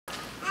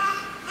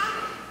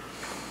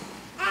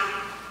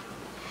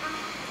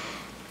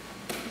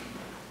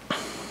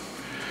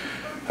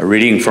A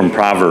reading from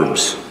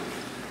Proverbs.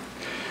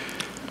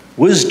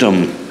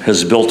 Wisdom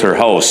has built her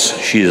house.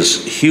 She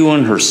has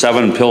hewn her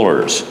 7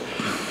 pillars.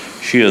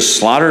 She has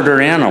slaughtered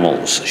her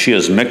animals. She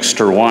has mixed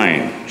her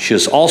wine. She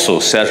has also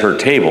set her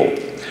table.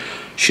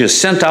 She has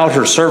sent out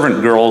her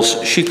servant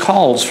girls. She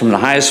calls from the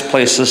highest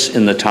places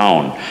in the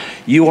town.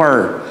 You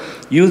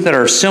that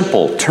are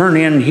simple, turn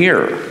in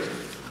here.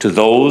 To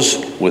those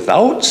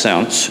without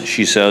sense,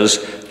 she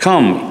says,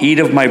 come, eat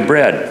of my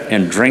bread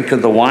and drink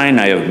of the wine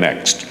I have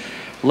mixed.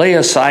 Lay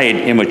aside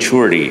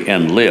immaturity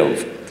and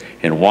live,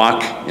 and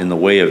walk in the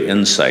way of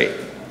insight.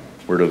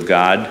 Word of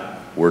God,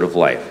 word of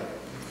life.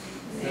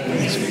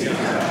 Thanks be to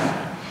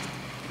God.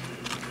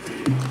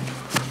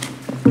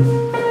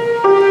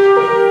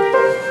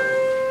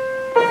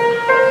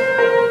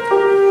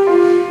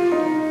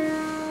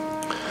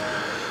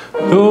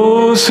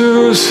 Those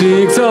who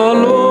seek the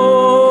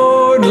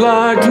Lord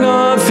lack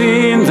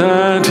nothing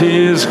that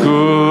is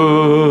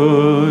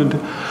good.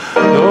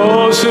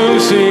 Those who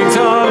seek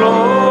the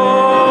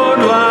Lord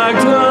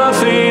lack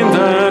nothing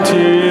that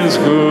is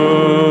good.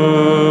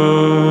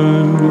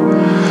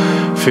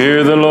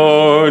 Fear the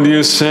Lord,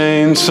 you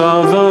saints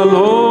of the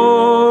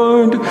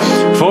Lord,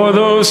 for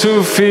those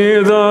who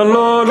fear the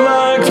Lord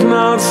lack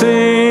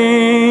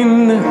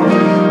nothing.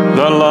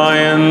 The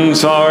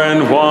lions are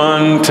in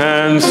want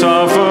and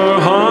suffer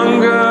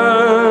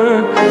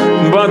hunger,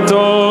 but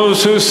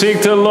those who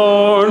seek the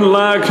Lord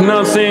lack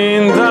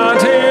nothing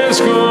that is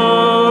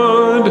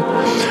good.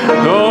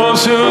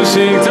 Those who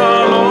seek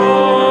the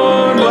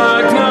Lord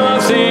lack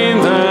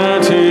nothing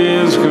that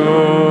is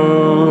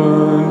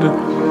good.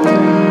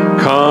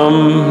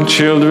 Come,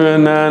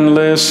 children, and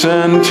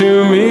listen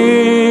to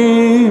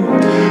me.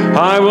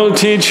 I will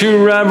teach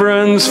you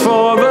reverence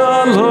for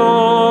the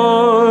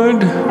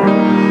Lord.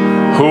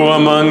 Who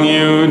among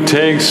you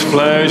takes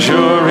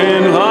pleasure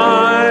in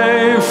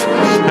life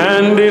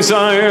and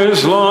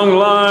desires long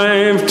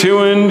life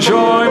to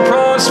enjoy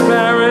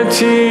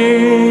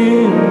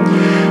prosperity?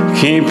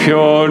 Keep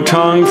your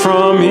tongue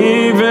from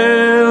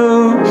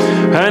evil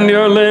and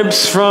your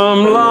lips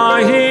from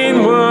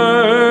lying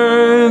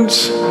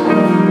words.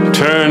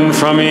 Turn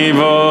from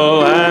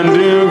evil and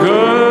do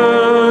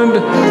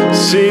good.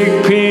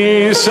 Seek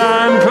peace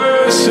and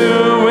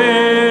pursue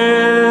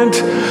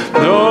it.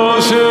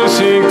 Those who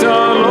seek the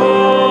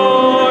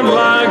Lord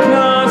lack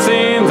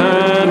nothing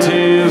that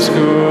is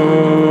good.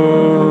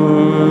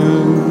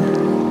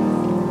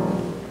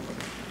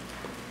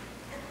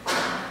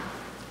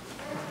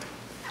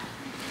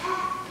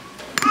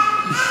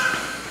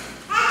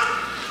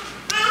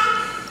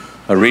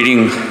 A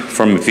reading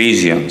from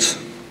Ephesians.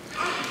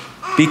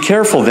 Be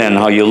careful then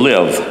how you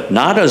live,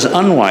 not as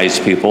unwise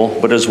people,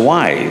 but as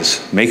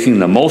wise, making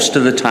the most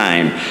of the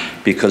time,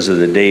 because of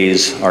the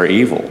days are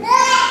evil.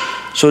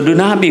 So do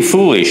not be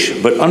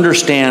foolish, but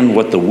understand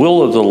what the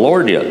will of the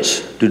Lord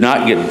is. Do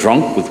not get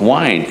drunk with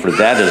wine, for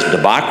that is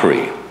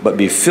debauchery, but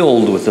be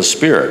filled with the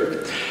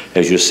Spirit,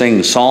 as you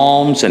sing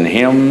psalms and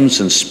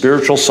hymns and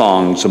spiritual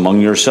songs among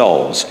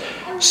yourselves,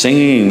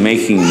 singing and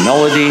making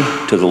melody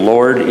to the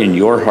Lord in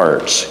your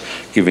hearts,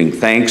 giving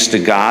thanks to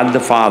God the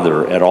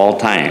Father at all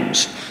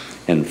times,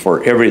 and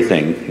for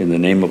everything in the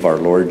name of our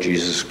Lord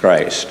Jesus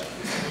Christ.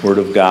 Word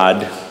of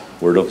God,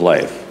 word of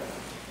life.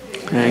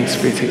 Thanks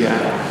be to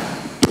God.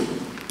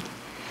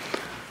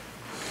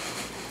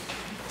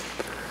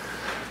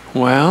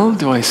 Well,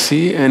 do I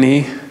see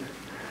any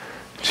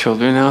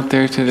children out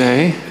there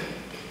today?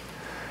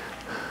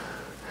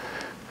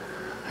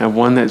 Have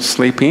one that's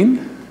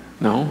sleeping?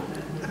 No?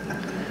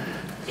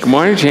 Good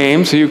morning,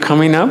 James. Are you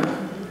coming up?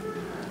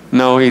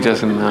 No, he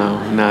doesn't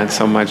know. Not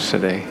so much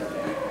today.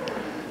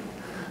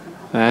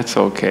 That's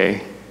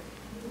okay.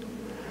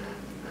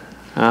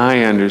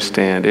 I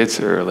understand. It's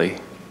early.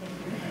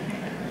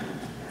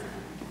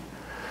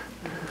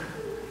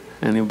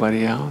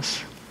 Anybody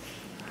else?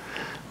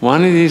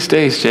 One of these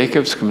days,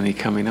 Jacob's going to be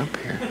coming up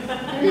here.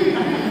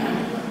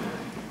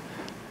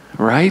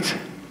 Right?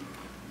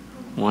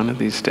 One of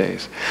these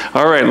days.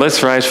 All right,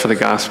 let's rise for the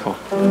gospel.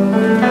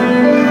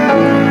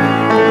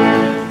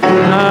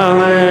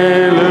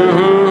 Hallelujah.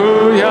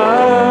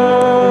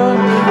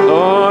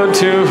 Lord,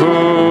 to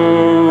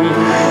whom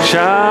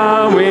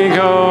shall we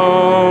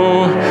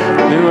go?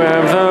 You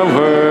have the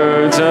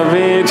words of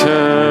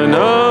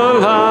eternal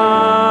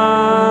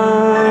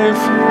life.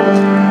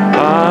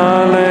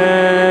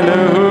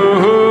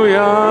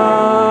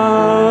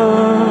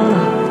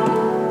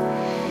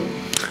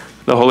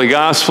 The Holy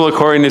Gospel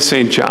according to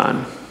St.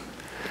 John.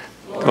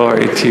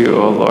 Glory to you,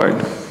 O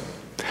Lord.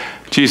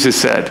 Jesus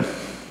said,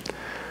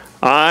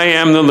 I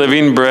am the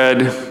living bread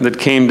that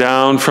came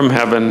down from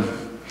heaven.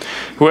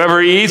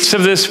 Whoever eats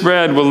of this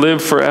bread will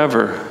live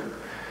forever.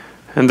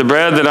 And the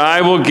bread that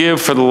I will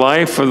give for the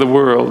life of the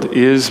world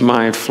is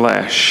my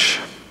flesh.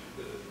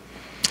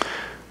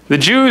 The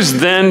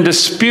Jews then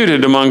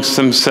disputed amongst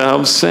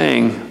themselves,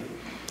 saying,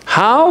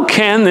 how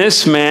can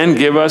this man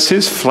give us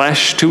his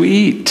flesh to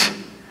eat?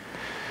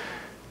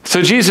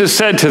 So Jesus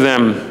said to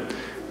them,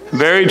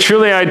 very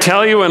truly I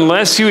tell you,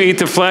 unless you eat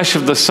the flesh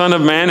of the Son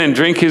of Man and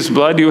drink his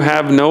blood, you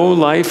have no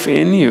life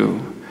in you.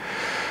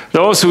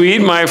 Those who eat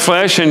my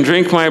flesh and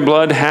drink my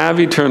blood have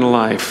eternal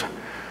life,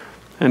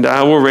 and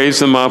I will raise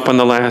them up on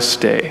the last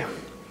day.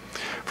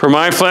 For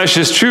my flesh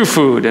is true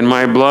food, and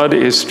my blood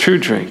is true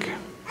drink.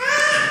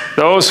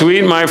 Those who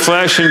eat my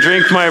flesh and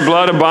drink my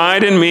blood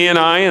abide in me, and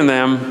I in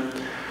them.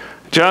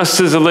 Just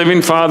as the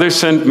living Father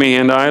sent me,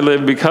 and I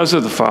live because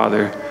of the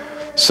Father,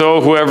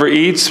 so whoever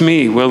eats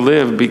me will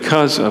live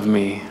because of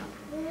me.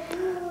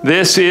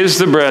 This is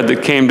the bread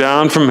that came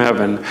down from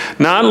heaven,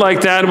 not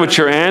like that which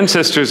your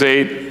ancestors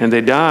ate and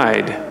they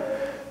died,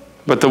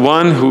 but the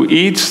one who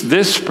eats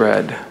this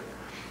bread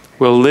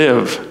will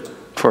live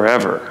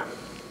forever.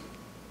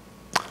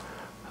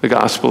 The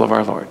gospel of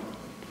our Lord.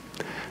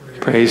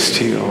 Praise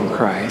to you, O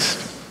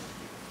Christ.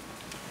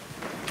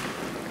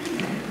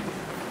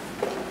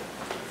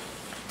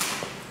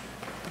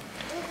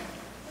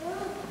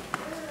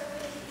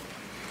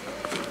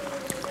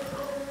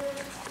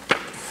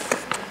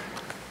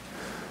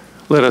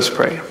 Let us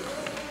pray.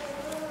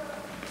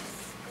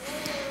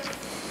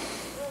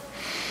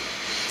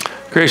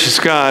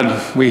 Gracious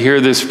God, we hear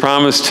this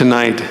promise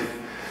tonight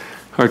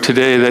or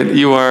today that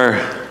you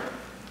are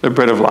the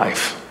bread of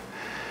life.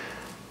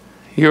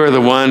 You are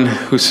the one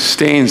who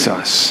sustains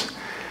us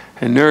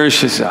and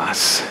nourishes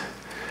us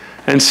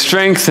and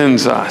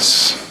strengthens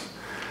us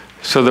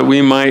so that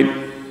we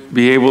might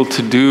be able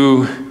to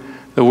do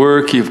the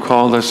work you've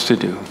called us to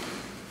do.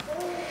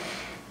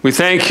 We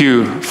thank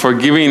you for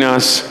giving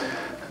us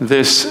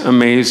this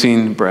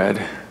amazing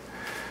bread.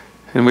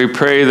 And we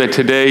pray that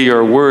today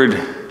your word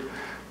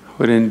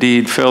would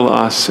indeed fill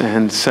us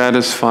and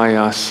satisfy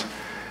us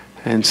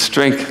and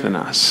strengthen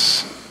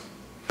us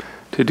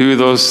to do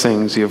those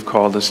things you have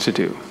called us to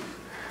do.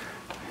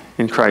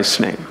 In Christ's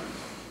name,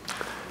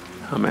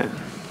 amen.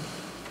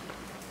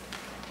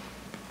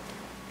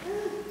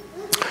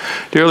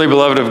 Dearly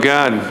beloved of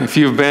God, if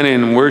you've been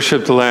in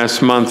worship the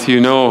last month,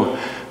 you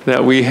know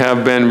that we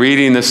have been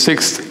reading the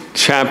 6th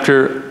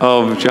chapter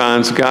of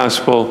John's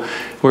Gospel,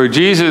 where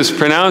Jesus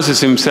pronounces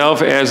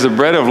himself as the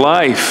bread of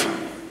life.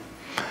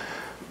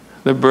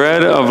 The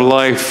bread of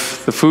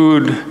life, the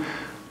food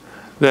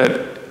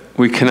that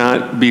we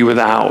cannot be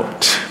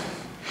without.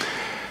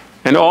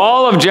 And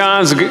all of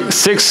John's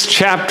 6th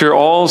chapter,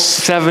 all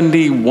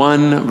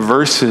 71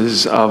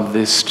 verses of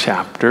this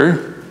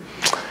chapter,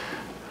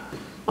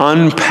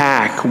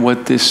 unpack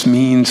what this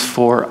means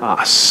for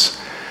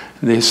us,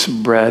 this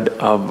bread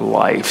of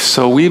life.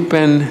 So we've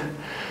been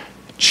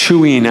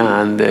chewing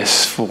on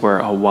this for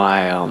a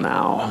while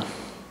now.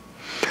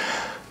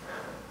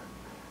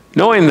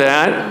 Knowing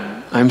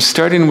that, I'm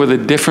starting with a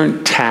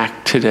different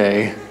tack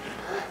today.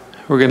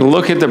 We're going to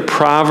look at the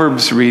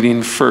Proverbs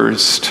reading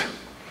first,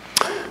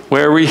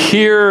 where we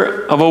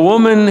hear of a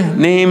woman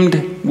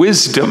named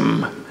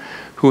Wisdom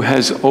who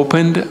has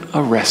opened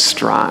a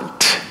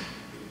restaurant.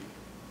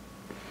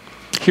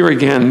 Here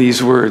again,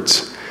 these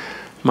words,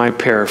 my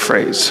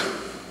paraphrase.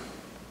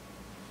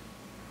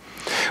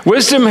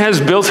 Wisdom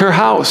has built her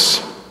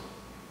house.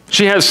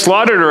 She has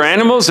slaughtered her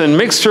animals and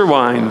mixed her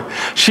wine.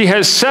 She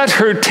has set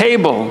her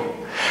table.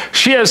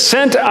 She has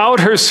sent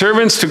out her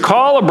servants to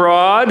call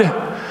abroad.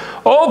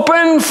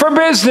 Open for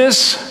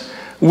business.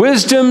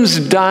 Wisdom's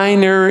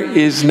diner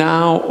is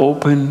now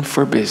open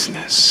for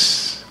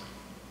business.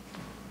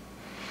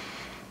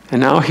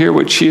 And now hear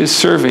what she is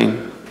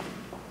serving.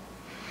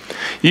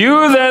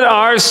 You that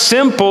are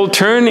simple,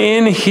 turn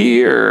in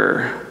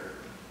here.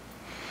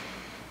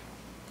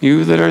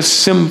 You that are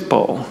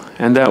simple,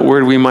 and that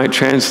word we might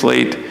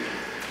translate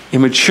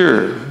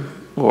immature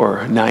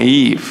or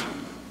naive.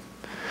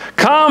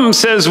 Come,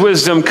 says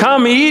Wisdom,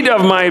 come eat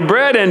of my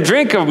bread and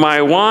drink of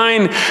my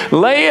wine.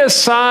 Lay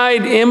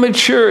aside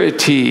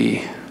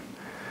immaturity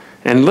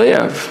and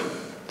live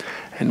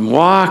and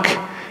walk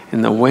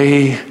in the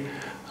way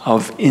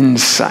of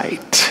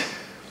insight.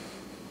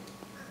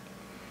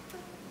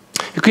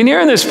 You can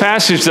hear in this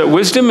passage that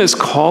Wisdom is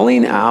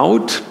calling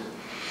out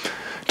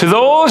to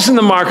those in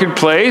the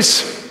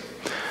marketplace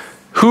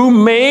who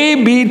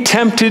may be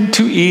tempted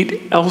to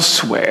eat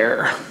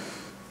elsewhere.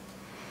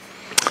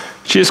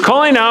 She is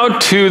calling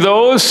out to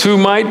those who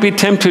might be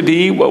tempted to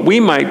eat what we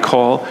might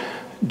call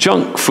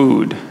junk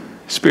food,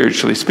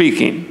 spiritually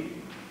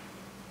speaking.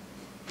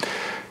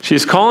 She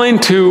is calling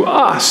to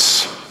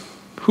us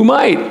who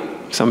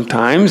might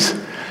sometimes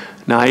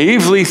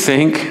naively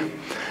think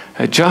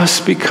that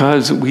just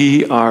because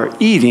we are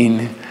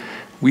eating,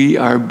 we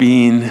are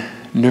being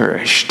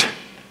nourished.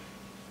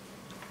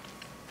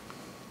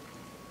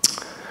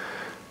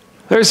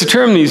 There's a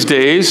term these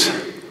days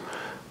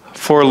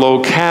for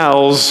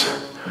locales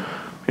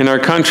in our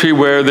country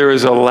where there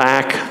is a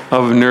lack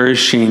of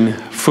nourishing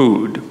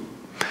food.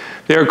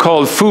 They are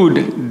called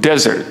food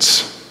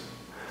deserts.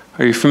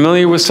 Are you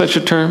familiar with such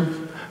a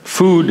term?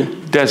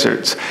 Food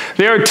deserts.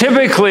 They are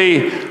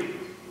typically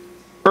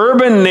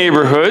urban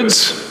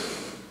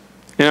neighborhoods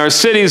in our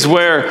cities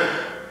where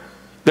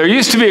there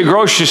used to be a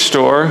grocery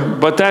store,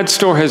 but that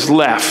store has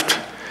left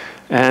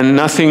and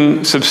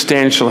nothing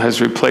substantial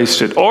has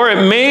replaced it. Or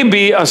it may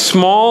be a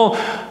small,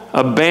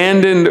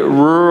 abandoned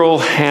rural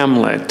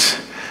hamlet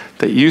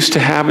that used to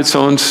have its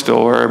own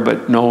store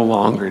but no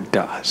longer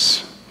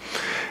does.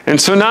 And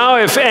so now,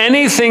 if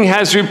anything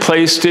has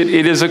replaced it,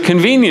 it is a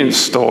convenience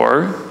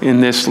store in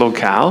this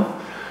locale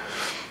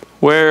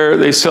where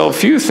they sell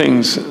few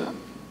things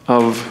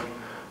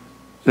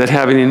that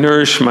have any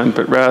nourishment,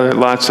 but rather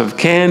lots of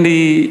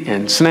candy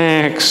and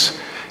snacks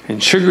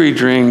and sugary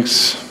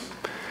drinks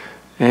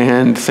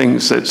and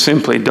things that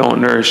simply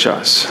don't nourish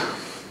us.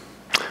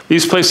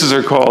 These places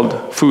are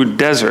called food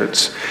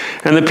deserts.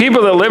 And the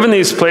people that live in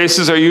these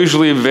places are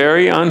usually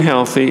very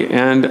unhealthy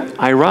and,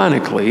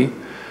 ironically,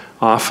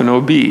 often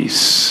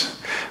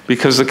obese,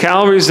 because the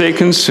calories they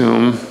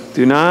consume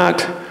do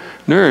not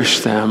nourish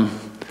them.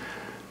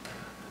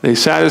 They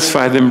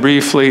satisfy them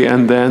briefly,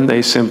 and then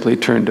they simply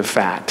turn to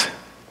fat.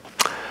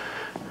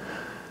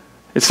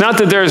 It's not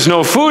that there is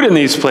no food in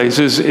these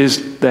places, it's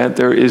that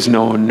there is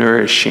no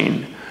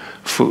nourishing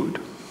food.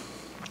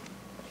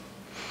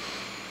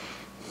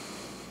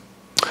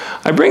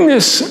 I bring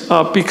this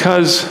up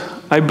because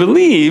I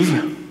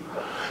believe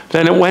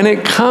that when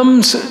it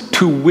comes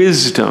to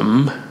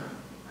wisdom,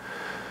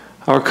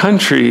 our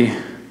country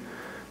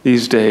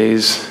these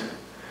days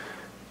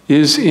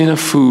is in a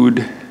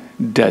food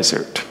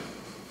desert.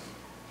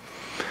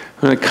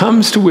 When it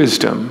comes to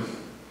wisdom,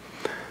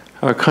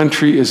 our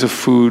country is a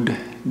food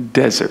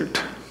desert.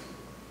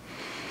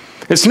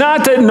 It's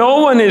not that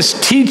no one is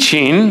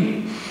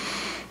teaching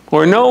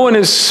or no one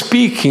is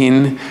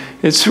speaking.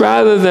 It's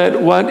rather that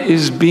what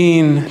is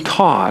being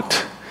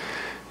taught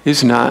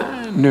is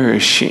not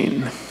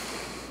nourishing.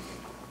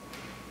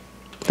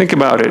 Think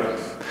about it.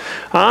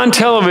 On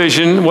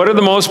television, what are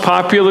the most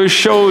popular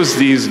shows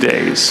these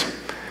days?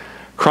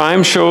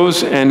 Crime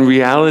shows and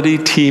reality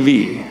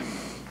TV.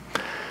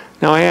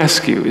 Now I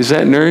ask you, is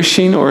that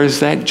nourishing or is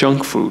that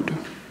junk food?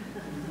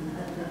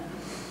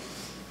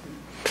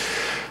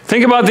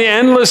 Think about the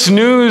endless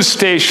news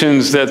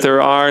stations that there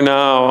are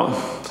now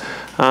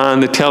on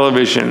the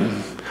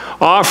television,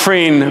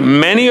 offering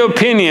many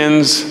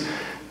opinions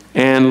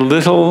and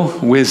little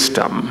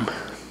wisdom.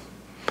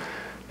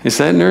 Is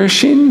that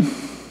nourishing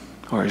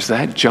or is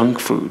that junk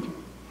food?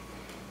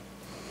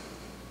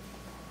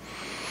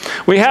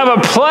 We have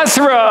a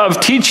plethora of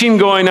teaching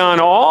going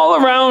on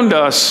all around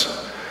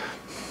us,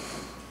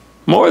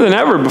 more than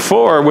ever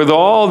before, with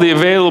all the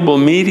available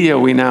media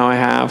we now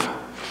have.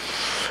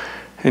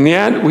 And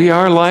yet we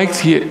are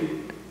like the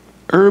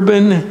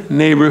urban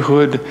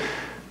neighborhood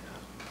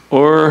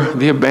or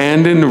the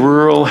abandoned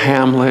rural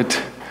hamlet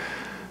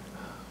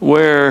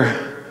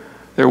where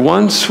there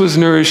once was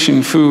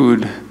nourishing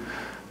food,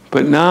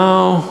 but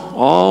now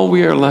all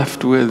we are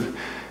left with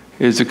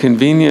is a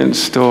convenience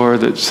store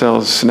that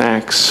sells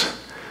snacks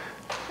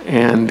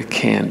and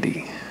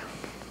candy.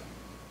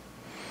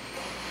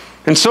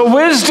 And so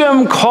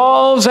wisdom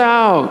calls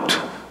out.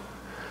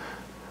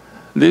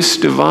 This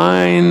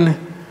divine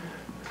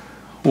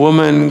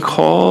woman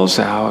calls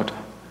out,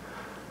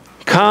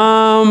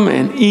 "Come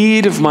and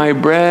eat of my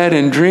bread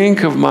and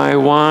drink of my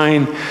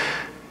wine.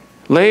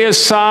 Lay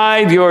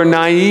aside your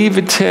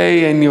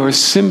naivete and your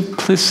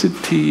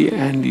simplicity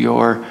and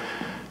your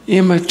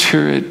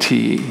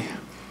immaturity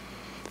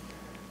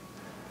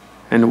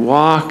and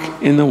walk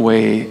in the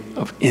way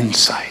of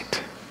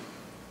insight."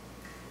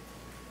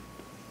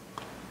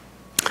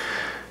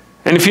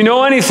 And if you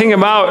know anything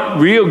about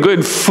real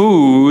good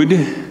food,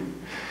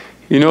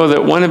 you know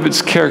that one of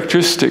its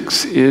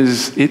characteristics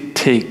is it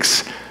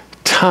takes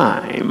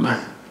time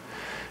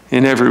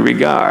in every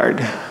regard.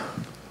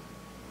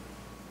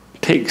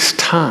 It takes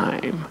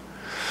time.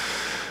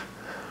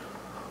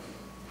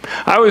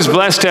 I was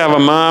blessed to have a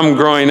mom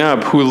growing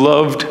up who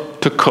loved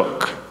to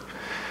cook.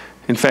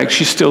 In fact,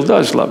 she still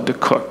does love to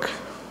cook.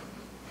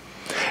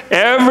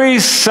 Every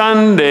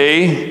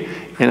Sunday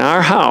in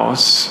our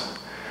house,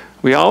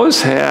 we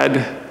always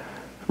had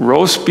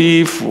roast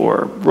beef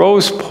or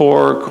roast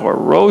pork or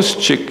roast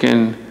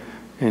chicken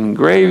and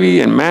gravy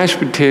and mashed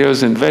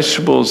potatoes and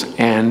vegetables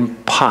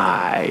and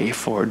pie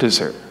for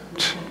dessert.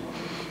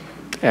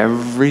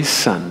 Every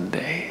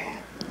Sunday.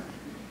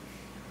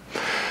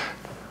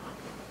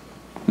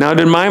 Now,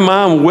 did my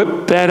mom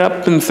whip that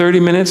up in 30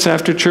 minutes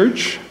after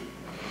church?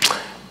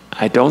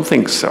 I don't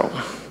think so.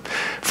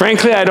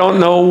 Frankly, I don't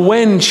know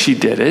when she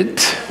did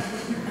it.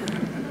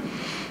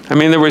 I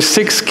mean, there were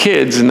 6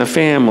 kids in the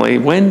family.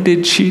 When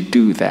did she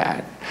do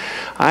that?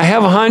 I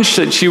have a hunch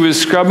that she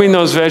was scrubbing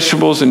those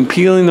vegetables and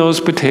peeling those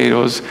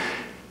potatoes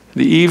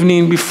the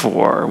evening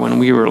before when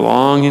we were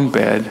long in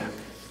bed.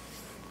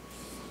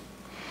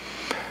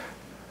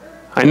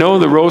 I know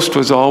the roast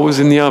was always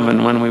in the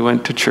oven when we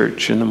went to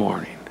church in the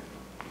morning.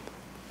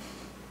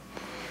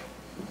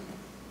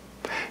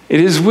 It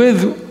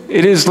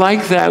is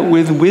like that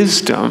with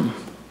wisdom.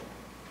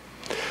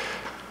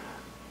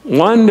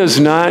 One does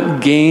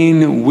not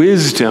gain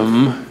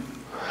wisdom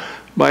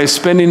by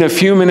spending a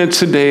few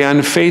minutes a day on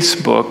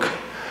Facebook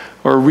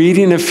or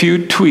reading a few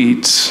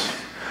tweets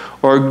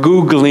or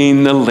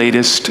Googling the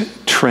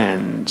latest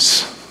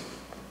trends.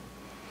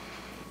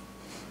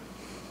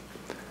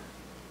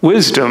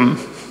 Wisdom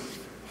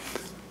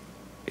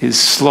is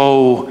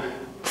slow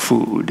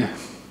food.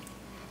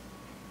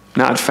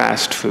 not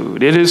fast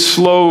food. It is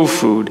slow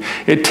food.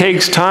 It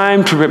takes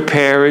time to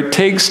prepare. It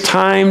takes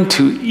time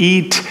to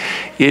eat.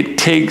 It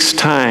takes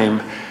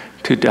time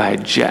to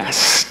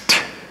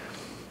digest.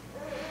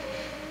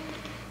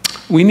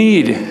 We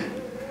need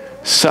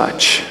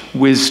such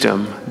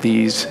wisdom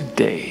these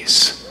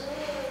days.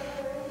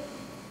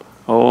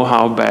 Oh,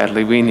 how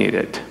badly we need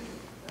it.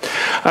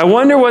 I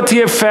wonder what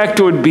the effect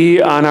would be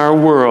on our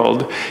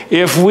world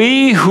if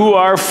we who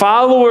are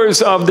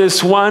followers of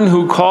this one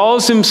who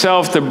calls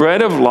himself the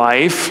bread of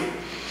life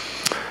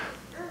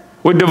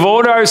would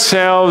devote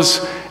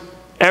ourselves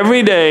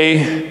every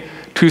day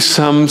to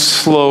some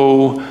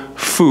slow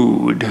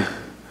food,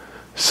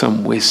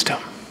 some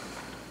wisdom.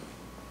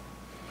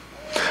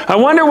 I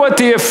wonder what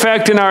the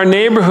effect in our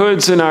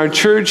neighborhoods, in our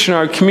church, in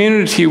our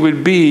community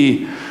would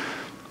be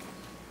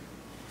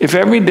if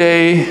every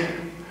day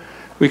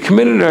we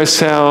committed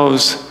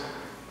ourselves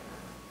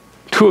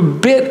to a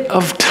bit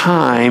of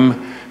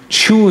time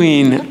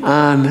chewing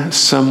on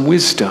some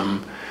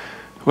wisdom,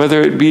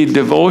 whether it be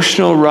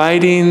devotional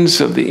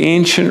writings of the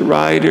ancient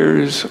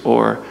writers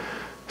or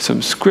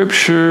some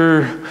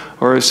scripture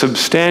or a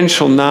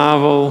substantial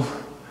novel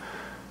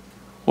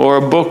or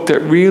a book that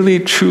really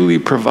truly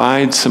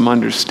provides some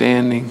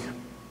understanding.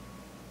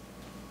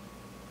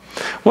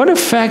 What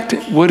effect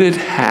would it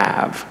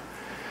have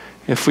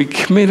if we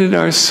committed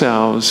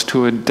ourselves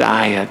to a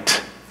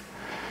diet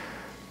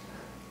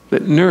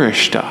that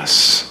nourished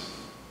us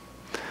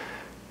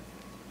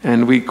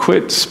and we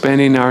quit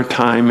spending our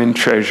time and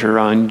treasure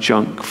on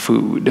junk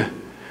food,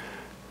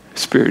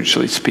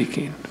 spiritually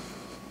speaking?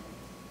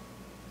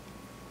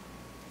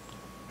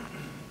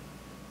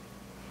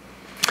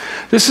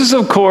 This is,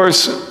 of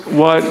course,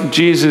 what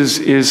Jesus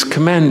is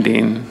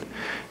commending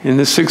in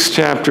the 6th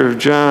chapter of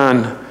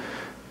John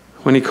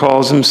when he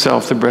calls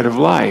himself the bread of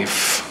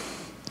life.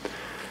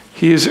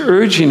 He is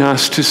urging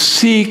us to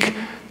seek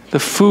the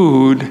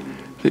food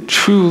that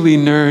truly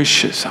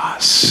nourishes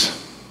us.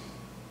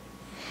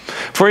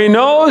 For he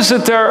knows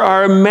that there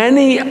are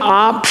many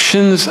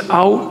options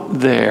out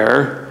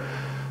there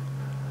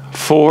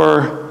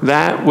for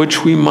that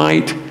which we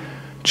might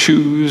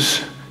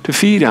choose to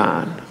feed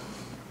on.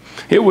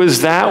 It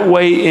was that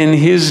way in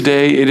his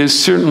day. It is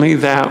certainly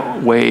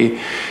that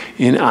way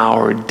in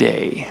our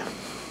day.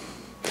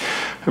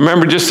 I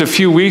remember just a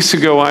few weeks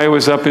ago, I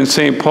was up in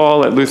St.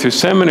 Paul at Luther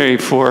Seminary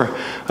for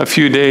a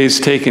few days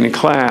taking a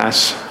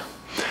class.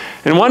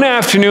 And one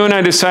afternoon,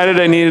 I decided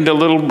I needed a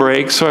little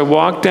break, so I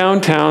walked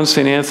downtown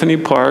St. Anthony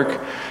Park,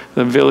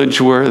 the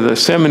village where the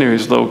seminary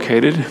is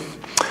located,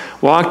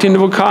 walked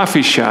into a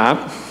coffee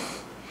shop,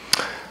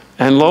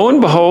 and lo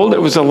and behold,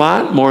 it was a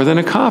lot more than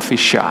a coffee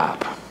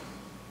shop.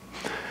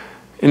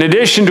 In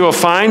addition to a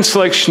fine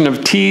selection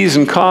of teas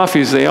and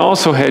coffees, they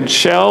also had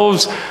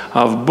shelves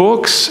of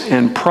books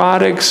and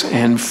products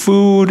and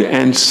food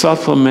and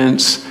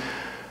supplements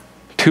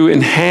to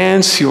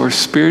enhance your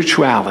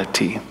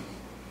spirituality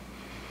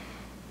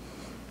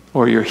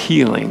or your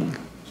healing.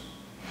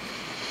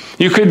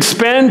 You could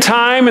spend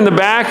time in the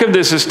back of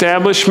this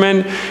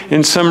establishment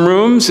in some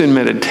rooms in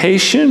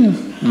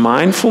meditation,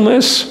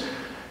 mindfulness,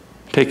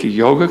 take a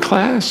yoga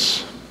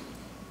class.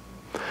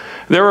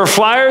 There were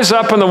flyers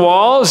up on the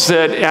walls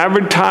that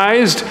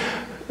advertised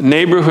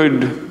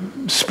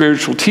neighborhood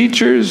spiritual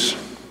teachers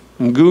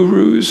and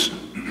gurus.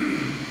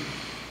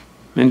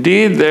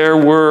 Indeed, there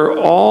were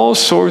all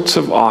sorts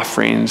of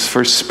offerings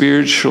for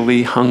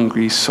spiritually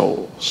hungry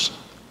souls.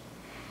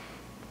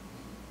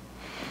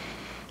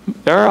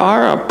 There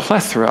are a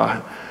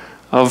plethora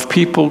of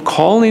people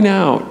calling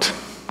out,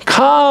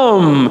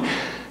 "Come,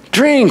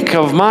 drink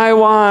of my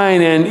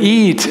wine and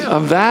eat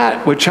of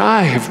that which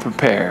I have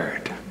prepared."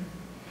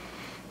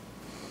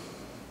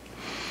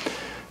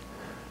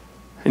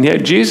 And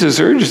yet Jesus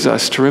urges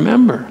us to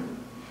remember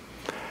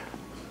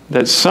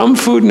that some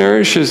food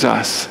nourishes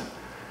us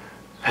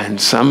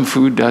and some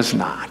food does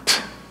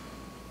not.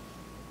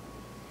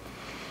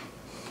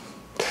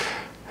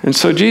 And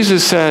so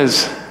Jesus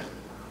says,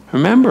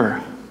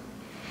 remember,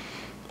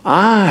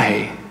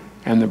 I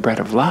am the bread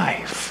of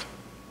life.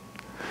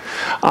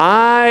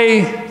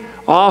 I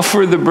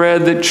offer the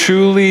bread that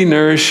truly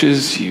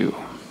nourishes you.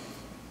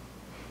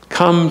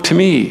 Come to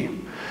me,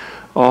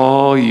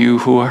 all you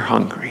who are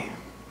hungry,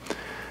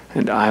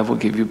 and I will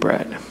give you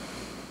bread.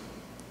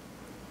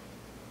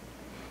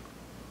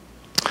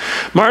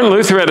 Martin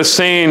Luther had a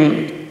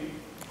saying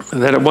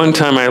that at one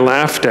time I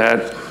laughed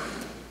at.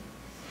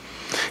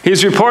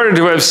 He's reported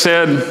to have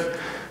said,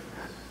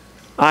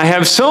 "I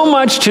have so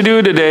much to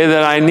do today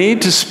that I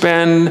need to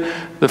spend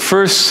the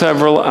first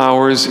several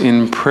hours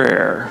in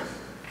prayer."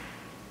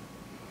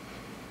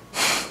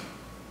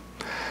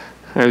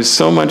 I have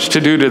so much to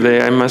do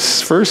today, I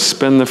must first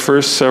spend the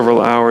first several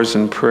hours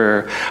in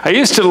prayer. I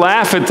used to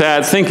laugh at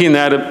that, thinking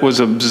that it was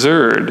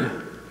absurd.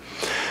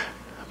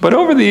 But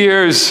over the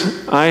years,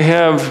 I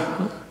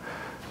have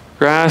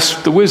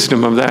grasped the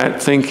wisdom of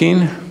that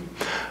thinking.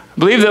 I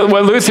believe that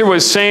what Luther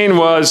was saying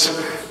was,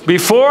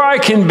 before I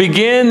can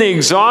begin the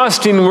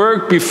exhausting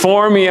work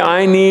before me,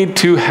 I need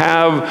to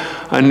have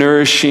a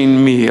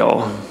nourishing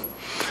meal.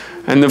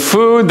 And the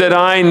food that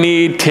I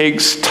need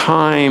takes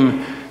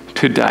time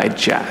to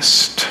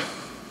digest.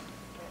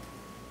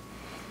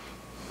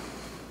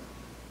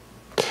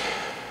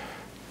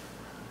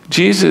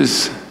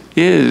 Jesus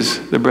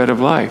is the bread of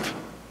life.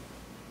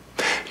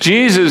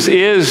 Jesus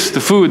is the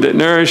food that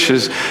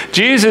nourishes.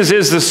 Jesus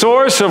is the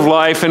source of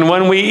life, and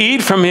when we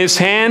eat from his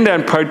hand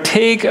and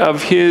partake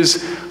of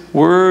his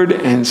word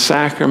and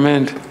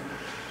sacrament,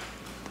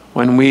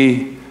 when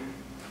we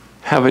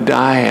have a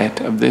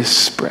diet of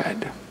this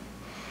bread,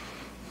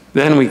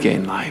 then we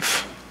gain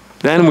life.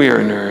 Then we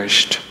are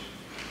nourished.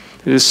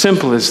 It is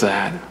simple as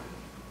that.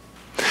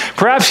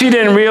 Perhaps you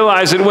didn't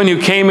realize it when you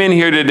came in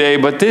here today,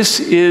 but this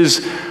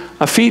is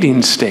a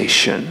feeding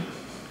station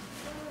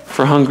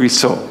for hungry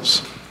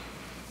souls.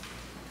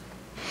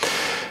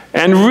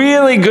 And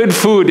really good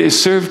food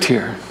is served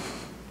here.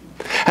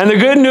 And the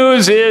good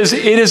news is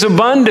it is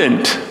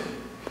abundant.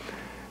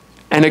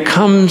 And it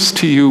comes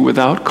to you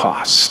without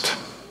cost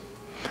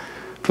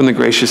from the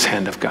gracious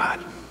hand of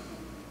God.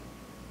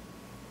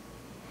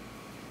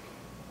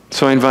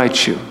 So I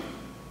invite you,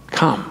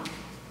 come,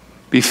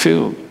 be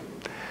filled,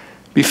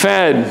 be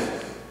fed,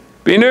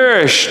 be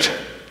nourished,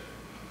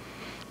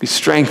 be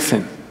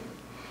strengthened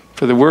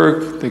for the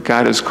work that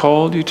God has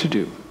called you to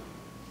do.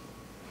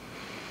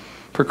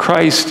 For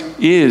Christ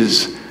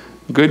is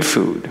good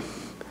food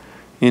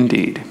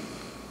indeed.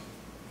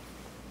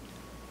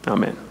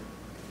 Amen.